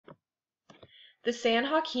The San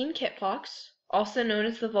Joaquin Kit Fox, also known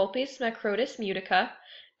as the Vulpes macrotus mutica,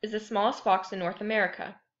 is the smallest fox in North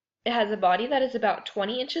America. It has a body that is about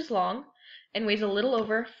 20 inches long and weighs a little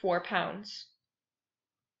over 4 pounds.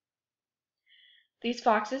 These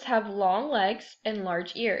foxes have long legs and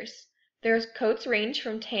large ears. Their coats range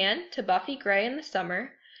from tan to buffy gray in the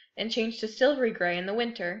summer and change to silvery gray in the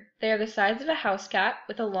winter. They are the size of a house cat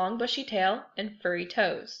with a long bushy tail and furry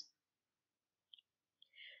toes.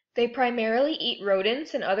 They primarily eat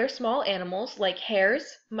rodents and other small animals like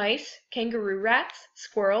hares, mice, kangaroo rats,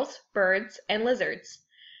 squirrels, birds, and lizards.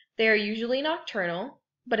 They are usually nocturnal,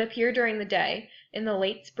 but appear during the day in the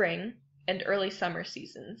late spring and early summer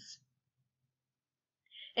seasons.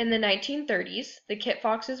 In the 1930s, the kit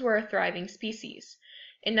foxes were a thriving species.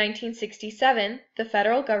 In 1967, the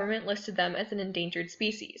federal government listed them as an endangered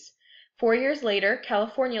species. 4 years later,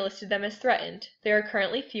 California listed them as threatened. There are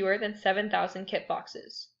currently fewer than 7,000 kit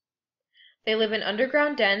foxes. They live in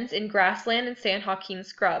underground dens in grassland and San Joaquin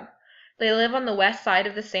scrub. They live on the west side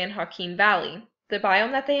of the San Joaquin Valley. The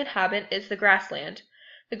biome that they inhabit is the grassland.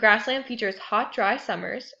 The grassland features hot, dry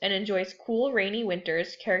summers and enjoys cool, rainy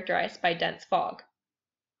winters characterized by dense fog.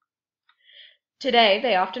 Today,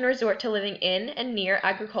 they often resort to living in and near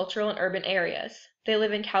agricultural and urban areas. They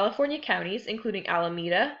live in California counties including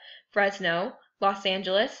Alameda, Fresno, Los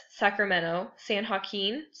Angeles, Sacramento, San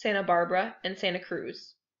Joaquin, Santa Barbara, and Santa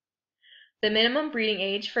Cruz. The minimum breeding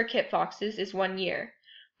age for kit foxes is 1 year.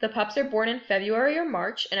 The pups are born in February or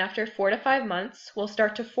March, and after 4 to 5 months will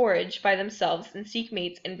start to forage by themselves and seek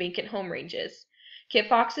mates in vacant home ranges. Kit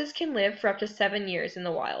foxes can live for up to 7 years in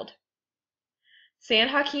the wild.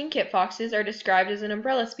 San Joaquin kit foxes are described as an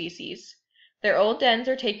umbrella species. Their old dens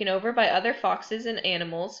are taken over by other foxes and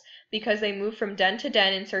animals because they move from den to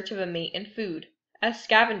den in search of a mate and food. As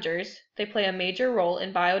scavengers, they play a major role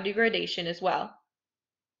in biodegradation as well.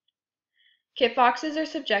 Kit foxes are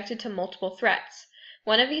subjected to multiple threats.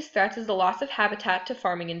 One of these threats is the loss of habitat to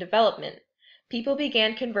farming and development. People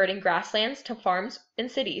began converting grasslands to farms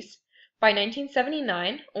and cities. By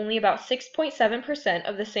 1979, only about 6.7%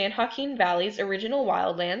 of the San Joaquin Valley's original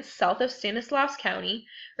wildlands south of Stanislaus County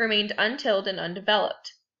remained untilled and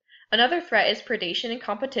undeveloped. Another threat is predation and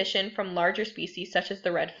competition from larger species such as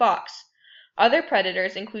the red fox. Other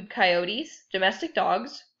predators include coyotes, domestic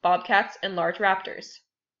dogs, bobcats, and large raptors.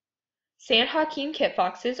 San Joaquin kit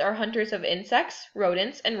foxes are hunters of insects,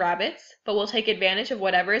 rodents, and rabbits, but will take advantage of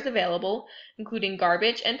whatever is available, including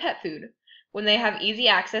garbage and pet food. When they have easy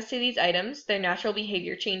access to these items, their natural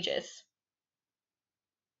behavior changes.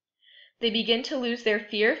 They begin to lose their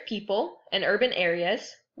fear of people and urban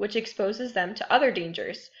areas, which exposes them to other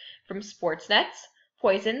dangers, from sports nets,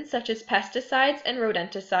 poisons such as pesticides and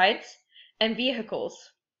rodenticides, and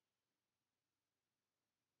vehicles.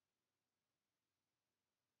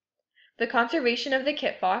 The conservation of the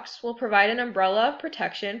kit fox will provide an umbrella of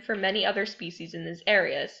protection for many other species in these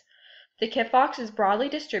areas. The kit fox is broadly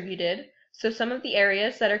distributed, so some of the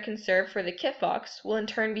areas that are conserved for the kit fox will in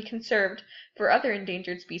turn be conserved for other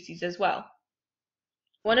endangered species as well.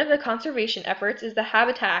 One of the conservation efforts is the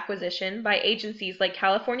habitat acquisition by agencies like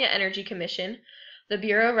California Energy Commission, the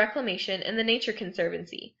Bureau of Reclamation, and the Nature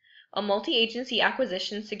Conservancy. A multi-agency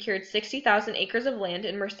acquisition secured 60,000 acres of land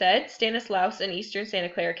in Merced, Stanislaus, and eastern Santa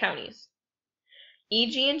Clara counties.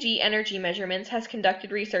 EG&G Energy Measurements has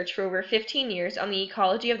conducted research for over 15 years on the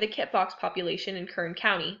ecology of the kit fox population in Kern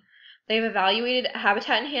County. They have evaluated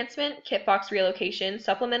habitat enhancement, kit fox relocation,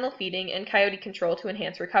 supplemental feeding, and coyote control to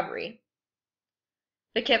enhance recovery.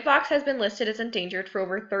 The kit fox has been listed as endangered for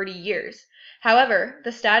over 30 years. However,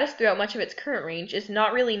 the status throughout much of its current range is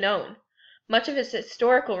not really known. Much of its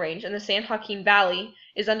historical range in the San Joaquin Valley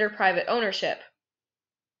is under private ownership.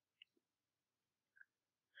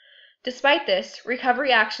 Despite this,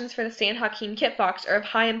 recovery actions for the San Joaquin kit fox are of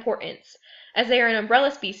high importance. As they are an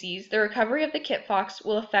umbrella species, the recovery of the kit fox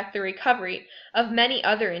will affect the recovery of many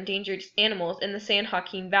other endangered animals in the San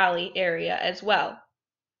Joaquin Valley area as well.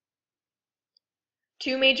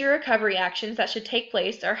 Two major recovery actions that should take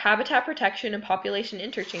place are habitat protection and population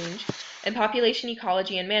interchange, and population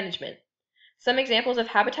ecology and management. Some examples of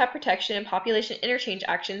habitat protection and population interchange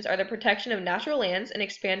actions are the protection of natural lands and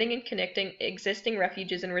expanding and connecting existing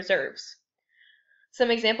refuges and reserves.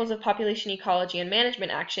 Some examples of population ecology and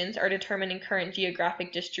management actions are determining current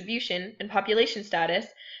geographic distribution and population status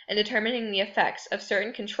and determining the effects of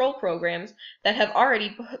certain control programs that have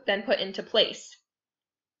already been put into place.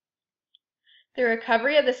 The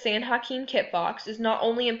recovery of the San Joaquin kit fox is not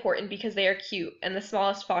only important because they are cute and the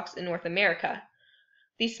smallest fox in North America.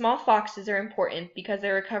 These small foxes are important because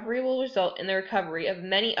their recovery will result in the recovery of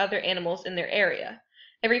many other animals in their area.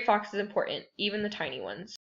 Every fox is important, even the tiny ones.